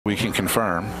We can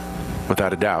confirm,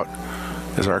 without a doubt,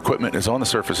 is our equipment is on the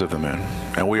surface of the moon,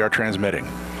 and we are transmitting.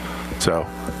 So,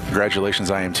 congratulations,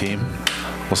 IM team.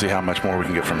 We'll see how much more we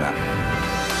can get from that.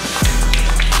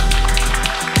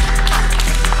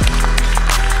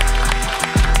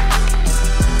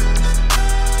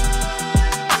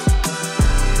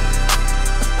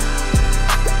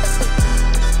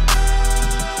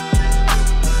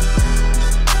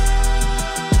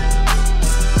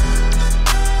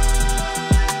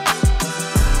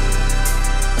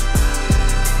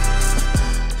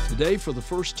 Today, for the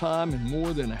first time in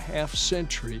more than a half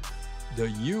century,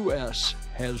 the U.S.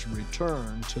 has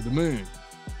returned to the moon.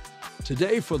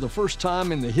 Today, for the first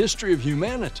time in the history of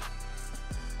humanity,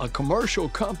 a commercial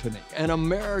company, an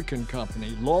American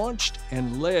company, launched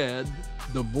and led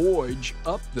the voyage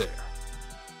up there.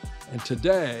 And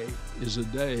today is a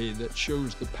day that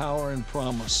shows the power and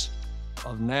promise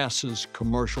of NASA's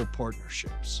commercial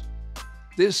partnerships.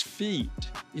 This feat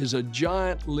is a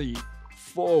giant leap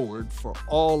forward for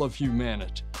all of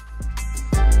humanity.